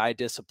attacking eye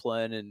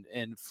discipline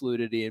and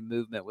fluidity and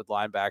movement with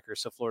linebackers.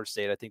 So Florida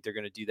State, I think they're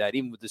going to do that,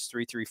 even with this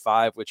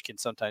 3-3-5, which can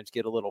sometimes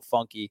get a little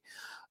funky.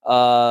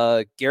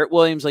 Garrett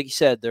Williams, like you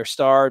said, their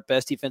star,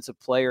 best defensive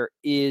player,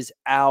 is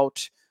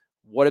out.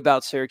 What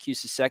about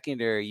Syracuse's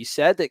secondary? You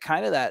said that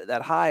kind of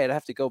that high. I'd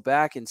have to go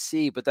back and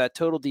see, but that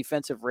total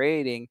defensive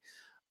rating,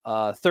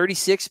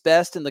 36th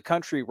best in the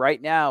country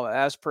right now,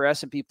 as per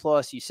S&P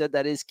Plus. You said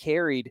that is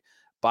carried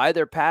by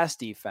their pass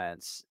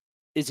defense.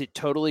 Is it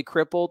totally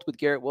crippled with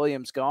Garrett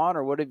Williams gone,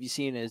 or what have you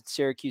seen in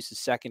Syracuse's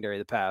secondary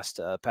the past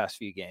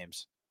few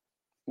games?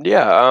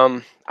 Yeah,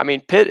 I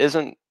mean, Pitt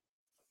isn't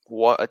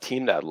a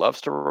team that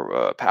loves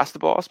to pass the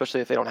ball,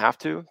 especially if they don't have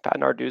to. Pat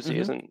Narduzzi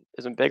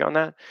isn't big on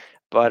that,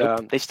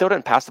 but they still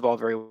didn't pass the ball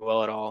very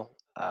well at all.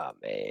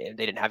 And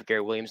they didn't have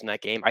Garrett Williams in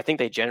that game. I think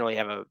they generally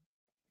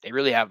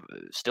really have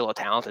still a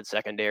talented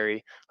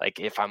secondary. Like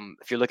if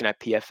you're looking at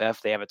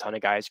PFF, they have a ton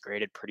of guys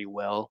graded pretty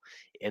well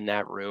in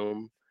that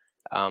room.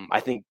 I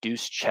think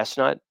Deuce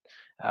Chestnut,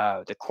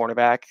 the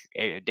cornerback,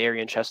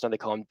 Darian Chestnut, they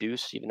call him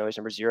Deuce, even though he's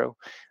number 0.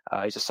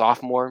 He's a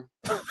sophomore.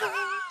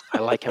 I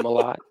like him a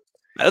lot.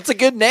 That's a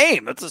good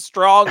name. That's a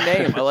strong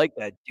name. I like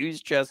that.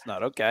 Deuce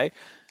Chestnut. Okay.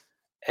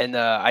 And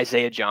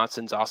Isaiah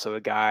Johnson's also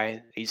a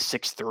guy. He's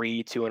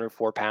 6'3",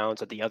 204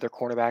 pounds at the other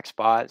cornerback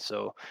spot,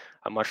 so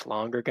a much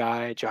longer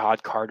guy.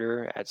 Jihad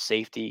Carter at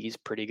safety, he's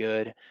pretty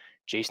good.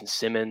 Jason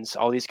Simmons,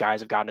 all these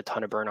guys have gotten a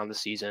ton of burn on the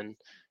season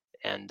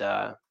and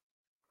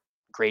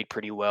grade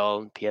pretty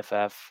well in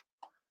PFF.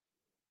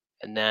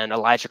 And then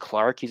Elijah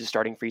Clark, he's a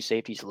starting free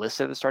safety. He's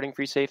listed as a starting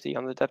free safety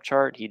on the depth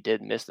chart. He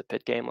did miss the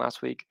Pitt game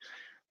last week.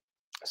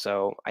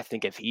 So I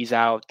think if he's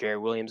out,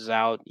 Garrett Williams is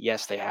out,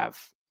 yes, they have,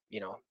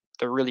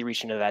 they're really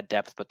reaching into that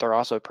depth, but they're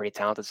also a pretty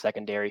talented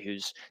secondary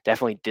who's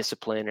definitely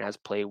disciplined and has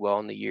played well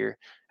in the year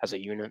as a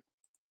unit.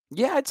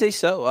 Yeah, I'd say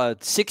so.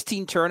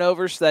 16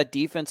 turnovers for that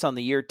defense on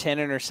the year, 10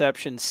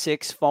 interceptions,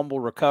 6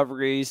 fumble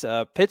recoveries.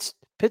 Pitt's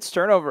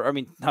turnover,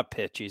 not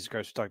Pitt, Jesus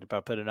Christ, we talked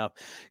about Pitt enough.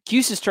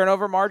 Cuse's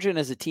turnover margin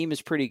as a team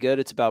is pretty good.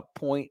 It's about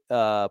plus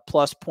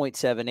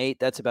 0.78.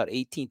 That's about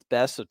 18th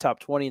best, so top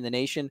 20 in the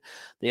nation.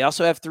 They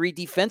also have 3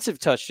 defensive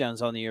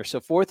touchdowns on the year, so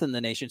 4th in the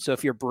nation. So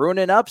if you're brewing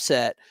an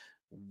upset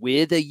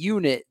with a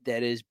unit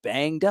that is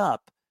banged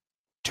up,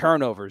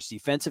 turnovers,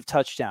 defensive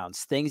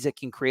touchdowns, things that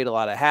can create a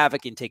lot of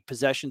havoc and take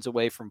possessions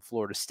away from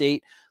Florida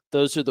State,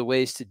 those are the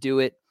ways to do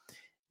it.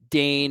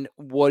 Dane,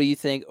 what do you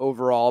think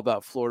overall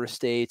about Florida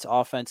State's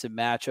offensive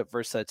matchup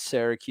versus that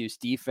Syracuse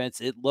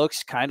defense? It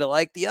looks kind of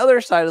like the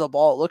other side of the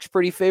ball. It looks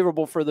pretty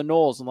favorable for the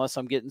Noles, unless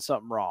I'm getting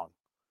something wrong.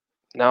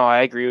 No,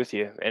 I agree with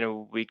you.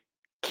 And we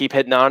keep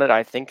hitting on it.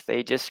 I think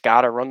they just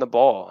got to run the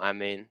ball. I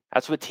mean,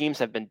 that's what teams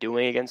have been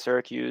doing against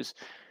Syracuse.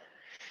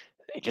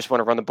 They just want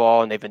to run the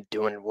ball, and they've been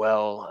doing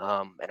well.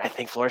 And I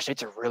think Florida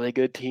State's a really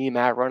good team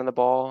at running the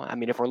ball. I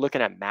mean, if we're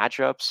looking at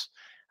matchups,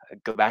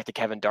 go back to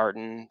Kevin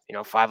Darton,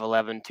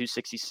 5'11",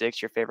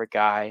 266, your favorite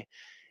guy.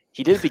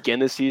 He did begin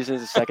the season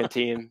as a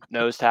second-team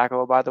nose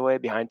tackle, by the way,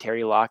 behind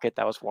Terry Lockett.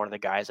 That was one of the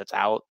guys that's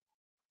out.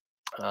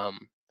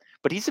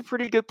 But he's a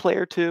pretty good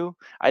player, too.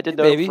 I didn't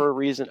know for a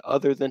reason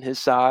other than his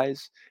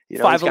size.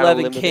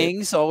 5'11"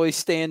 Kings always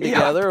stand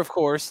together, of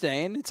course,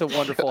 Dane. It's a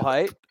wonderful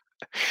height.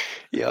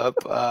 Yep.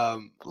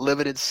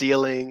 Limited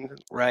ceiling,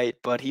 right?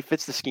 But he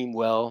fits the scheme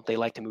well. They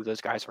like to move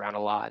those guys around a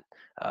lot.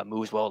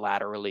 Moves well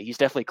laterally. He's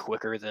definitely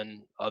quicker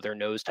than other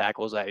nose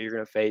tackles that you're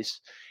going to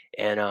face.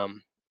 And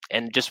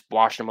just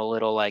watching him a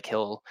little, like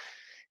he'll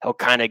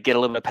kind of get a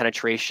little bit of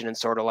penetration and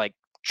sort of like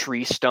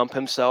tree stump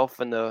himself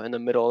in the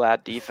middle of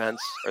that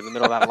defense or the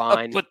middle of that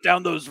line. Put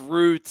down those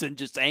roots and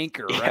just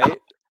anchor, right?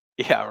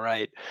 Yeah,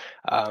 right.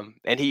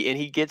 And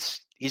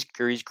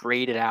he's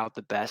graded out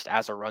the best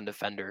as a run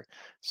defender.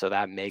 So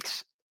that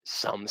makes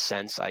some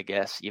sense, I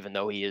guess, even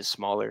though he is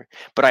smaller.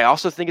 But I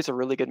also think it's a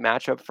really good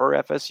matchup for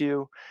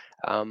FSU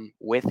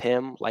with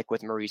him, like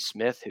with Maurice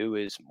Smith, who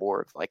is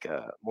more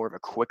of a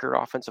quicker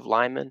offensive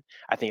lineman.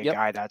 I think a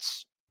guy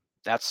that's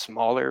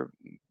smaller,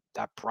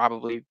 that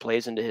probably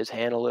plays into his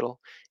hand a little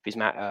if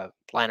he's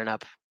lining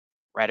up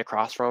right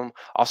across from him.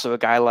 Also, a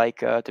guy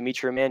like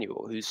Dimitri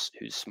Emmanuel, who's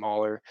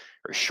smaller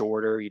or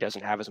shorter. He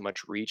doesn't have as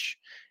much reach.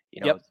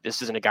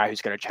 This isn't a guy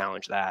who's going to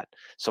challenge that.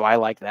 So I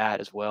like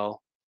that as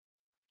well.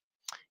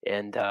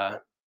 And I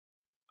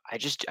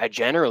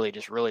generally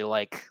just really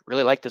like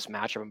this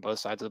matchup on both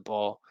sides of the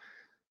ball.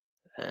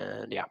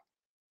 And yeah.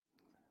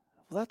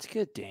 Well, that's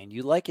good, Dane.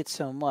 You like it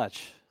so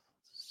much.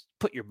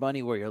 Put your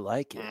money where your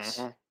like is.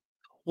 Mm-hmm.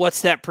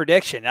 What's that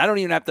prediction? I don't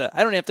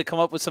have to come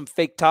up with some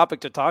fake topic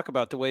to talk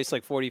about to waste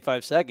like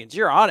 45 seconds.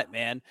 You're on it,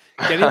 man.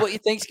 Tell me what you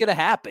think's going to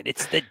happen.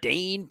 It's the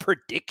Dane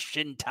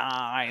prediction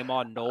time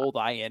on Noel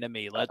Thy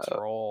Enemy. Let's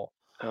roll.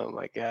 Oh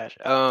my gosh.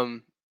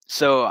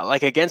 So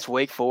like against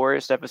Wake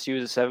Forest, FSU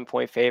is a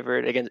 7-point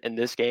favorite. Again, in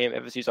this game,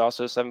 FSU is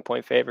also a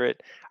 7-point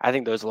favorite. I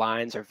think those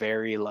lines are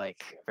very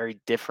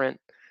different.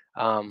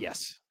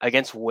 Yes.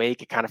 Against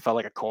Wake, it kind of felt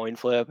like a coin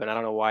flip, and I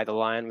don't know why the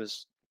line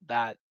was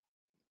that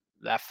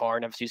far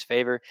in FSU's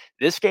favor.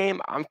 This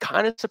game, I'm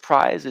kind of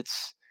surprised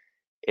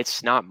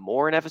it's not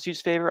more in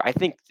FSU's favor. I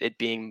think it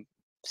being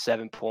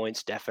 7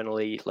 points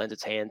definitely lends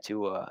its hand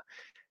to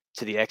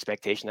the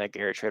expectation that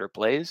Garrett Shrader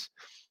plays.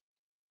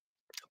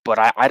 But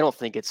I don't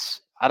think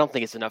it's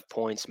enough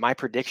points. My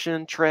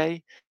prediction,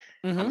 Trey,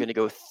 I'm going to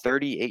go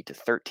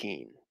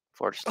 38-13.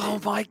 Florida State. Oh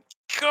my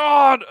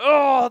God!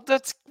 Oh,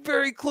 that's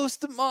very close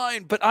to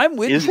mine. But I'm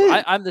with you.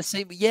 I'm the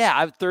same. Yeah,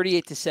 I'm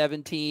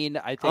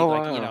 38-17. I think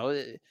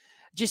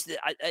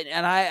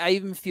I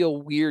even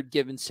feel weird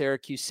giving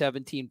Syracuse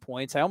 17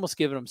 points. I almost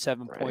given them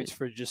 7 points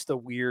for just the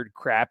weird,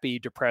 crappy,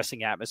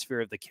 depressing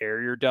atmosphere of the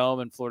Carrier Dome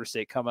and Florida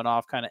State coming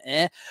off kind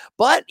of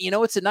But,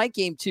 it's a night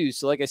game too.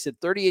 So like I said,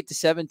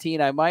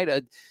 38-17, I might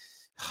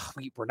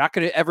we're not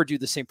going to ever do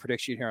the same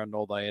prediction here on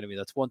Noel Thy Enemy.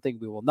 That's one thing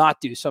we will not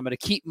do. So I'm going to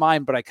keep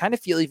mine, but I kind of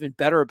feel even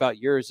better about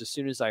yours as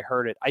soon as I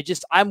heard it.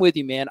 I'm with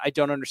you, man. I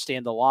don't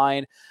understand the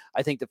line.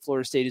 I think that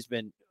Florida State has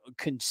been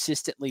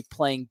consistently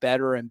playing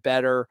better and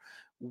better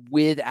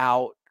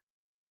without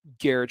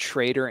Garrett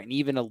Shrader, and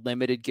even a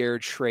limited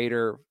Garrett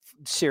Shrader.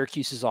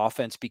 Syracuse's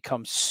offense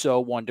becomes so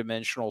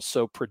one-dimensional,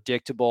 so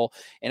predictable.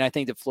 And I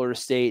think that Florida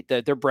State,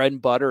 that their bread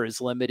and butter is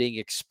limiting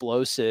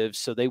explosives,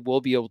 so they will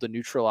be able to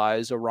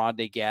neutralize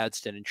Oronde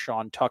Gadsden and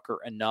Sean Tucker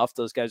enough.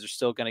 Those guys are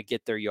still going to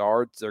get their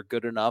yards. They're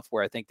good enough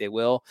where I think they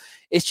will.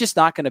 It's just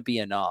not going to be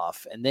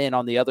enough. And then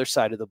on the other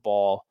side of the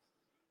ball,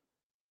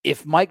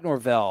 if Mike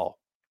Norvell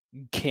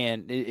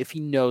if he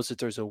knows that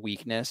there's a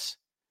weakness,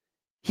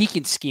 he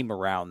can scheme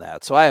around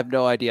that. So I have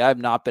no idea. I've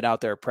not been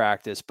out there at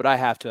practice, but I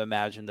have to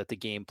imagine that the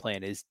game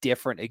plan is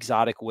different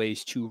exotic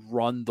ways to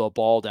run the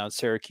ball down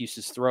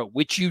Syracuse's throat,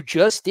 which you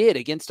just did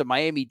against a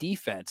Miami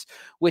defense,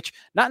 which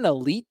not an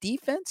elite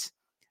defense,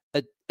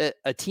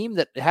 a team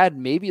that had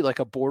maybe like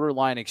a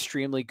borderline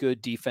extremely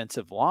good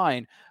defensive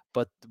line,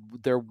 but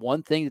their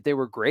one thing that they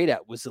were great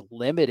at was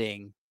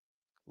limiting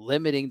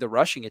the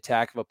rushing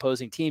attack of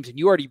opposing teams. And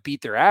you already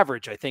beat their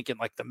average, I think, in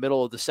like the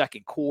middle of the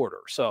second quarter.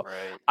 So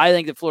I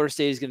think that Florida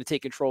State is going to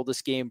take control of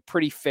this game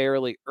pretty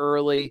fairly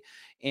early.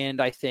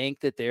 And I think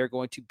that they're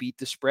going to beat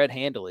the spread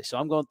handily. So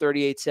I'm going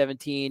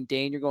 38-17.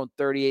 Dane, you're going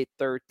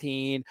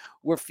 38-13.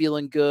 We're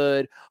feeling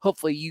good.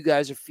 Hopefully you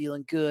guys are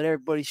feeling good.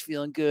 Everybody's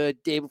feeling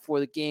good. Day before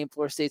the game,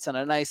 Florida State's on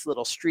a nice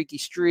little streaky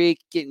streak,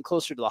 getting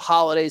closer to the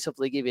holidays.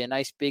 Hopefully give you a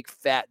nice big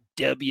fat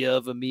W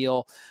of a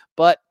meal.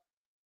 But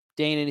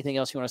Dane, anything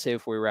else you want to say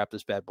before we wrap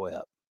this bad boy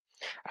up?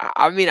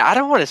 I mean, I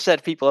don't want to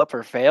set people up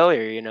for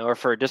failure, or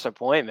for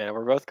disappointment.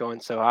 We're both going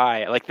so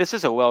high. Like, this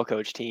is a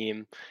well-coached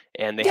team,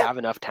 and they have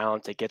enough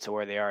talent to get to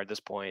where they are at this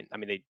point. I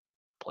mean, they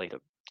played a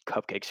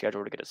cupcake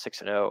schedule to get a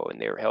 6-0, and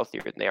they were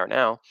healthier than they are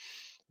now.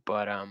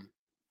 But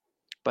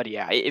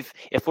yeah, if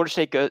Florida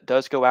State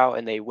does go out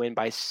and they win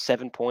by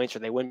 7 points or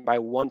they win by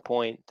 1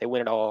 point, they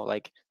win it all.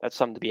 Like, that's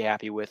something to be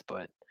happy with.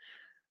 But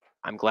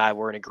I'm glad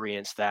we're in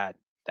agreement that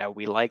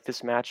we like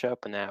this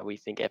matchup and that we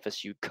think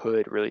FSU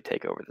could really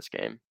take over this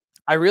game.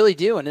 I really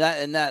do. And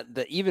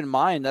even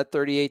mine, that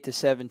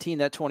 38-17,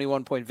 that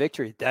 21-point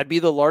victory, that'd be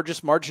the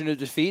largest margin of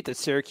defeat that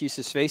Syracuse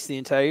has faced the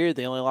entire year.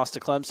 They only lost to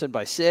Clemson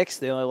by 6.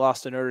 They only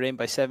lost to Notre Dame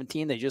by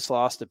 17. They just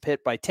lost to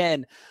Pitt by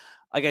 10.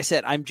 Like I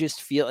said, I'm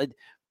just feeling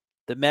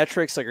the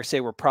metrics. Like I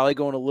say, we're probably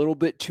going a little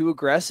bit too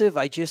aggressive.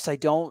 I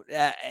don't,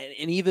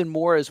 and even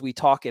more as we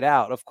talk it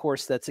out, of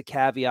course, that's a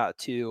caveat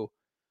to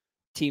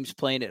teams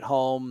playing at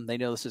home. They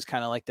know this is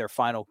kind of like their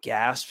final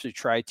gasp to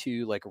try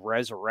to like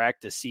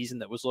resurrect a season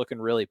that was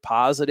looking really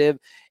positive.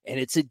 And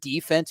it's a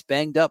defense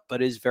banged up,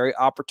 but is very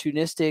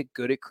opportunistic,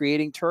 good at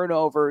creating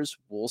turnovers.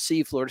 We'll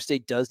see. Florida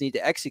State does need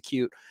to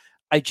execute.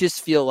 I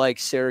just feel like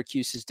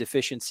Syracuse's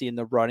deficiency in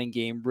the running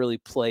game really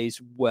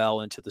plays well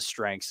into the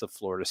strengths of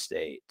Florida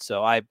State.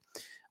 So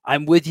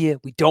I'm with you.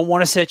 We don't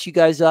want to set you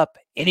guys up.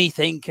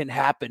 Anything can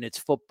happen. It's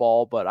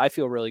football, but I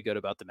feel really good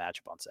about the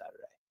matchup on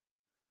Saturday.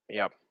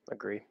 Yep.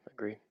 Agree.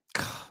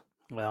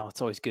 Well,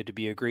 it's always good to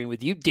be agreeing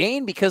with you,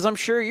 Dane, because I'm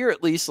sure you're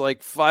at least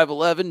like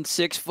 5'11",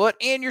 6 foot,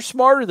 and you're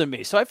smarter than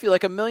me. So I feel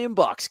like $1 million.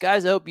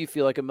 Guys, I hope you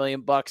feel like $1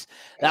 million.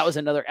 That was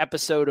another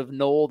episode of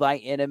Noel Thy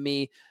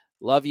Enemy.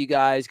 Love you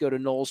guys. Go to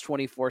Noles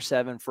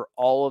 24/7 for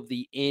all of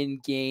the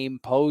in-game,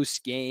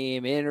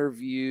 post-game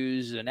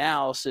interviews,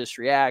 analysis,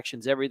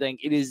 reactions, everything.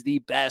 It is the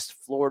best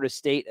Florida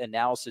State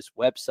analysis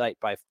website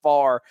by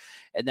far,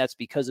 and that's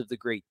because of the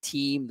great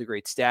team, the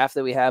great staff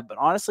that we have. But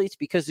honestly, it's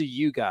because of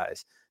you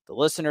guys, the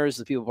listeners,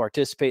 the people who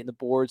participate in the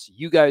boards.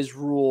 You guys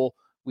rule.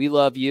 We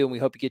love you, and we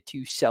hope you get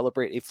to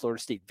celebrate a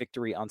Florida State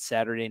victory on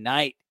Saturday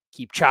night.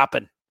 Keep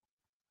chopping.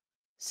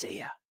 See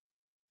ya.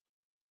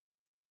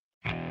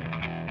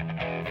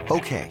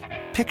 Okay,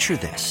 picture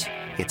this.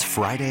 It's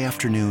Friday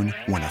afternoon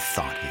when a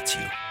thought hits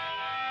you.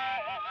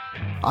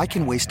 I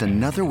can waste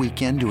another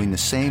weekend doing the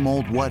same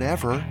old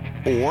whatever,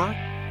 or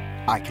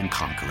I can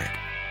conquer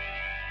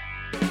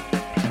it.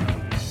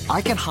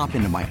 I can hop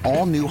into my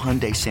all-new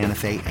Hyundai Santa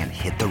Fe and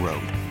hit the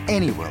road.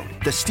 Any road.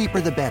 The steeper,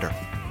 the better.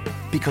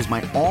 Because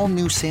my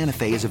all-new Santa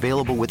Fe is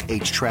available with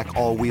H-Track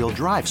all-wheel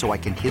drive, so I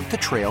can hit the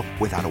trail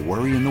without a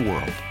worry in the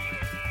world.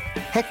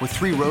 Heck, with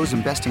 3 rows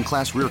and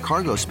best-in-class rear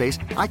cargo space,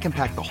 I can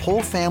pack the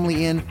whole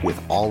family in with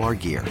all our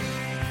gear.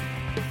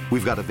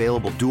 We've got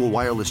available dual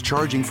wireless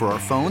charging for our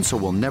phones, so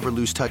we'll never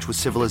lose touch with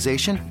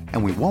civilization,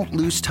 and we won't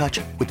lose touch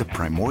with the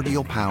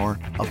primordial power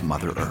of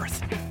Mother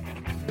Earth.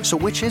 So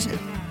which is it?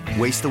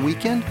 Waste the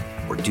weekend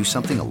or do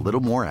something a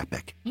little more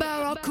epic?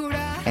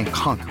 And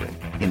conquer it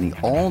in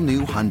the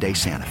all-new Hyundai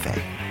Santa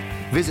Fe.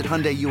 Visit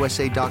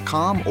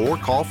HyundaiUSA.com or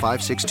call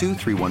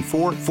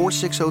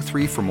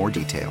 562-314-4603 for more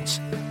details.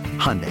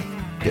 Hyundai,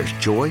 there's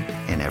joy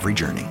in every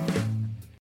journey.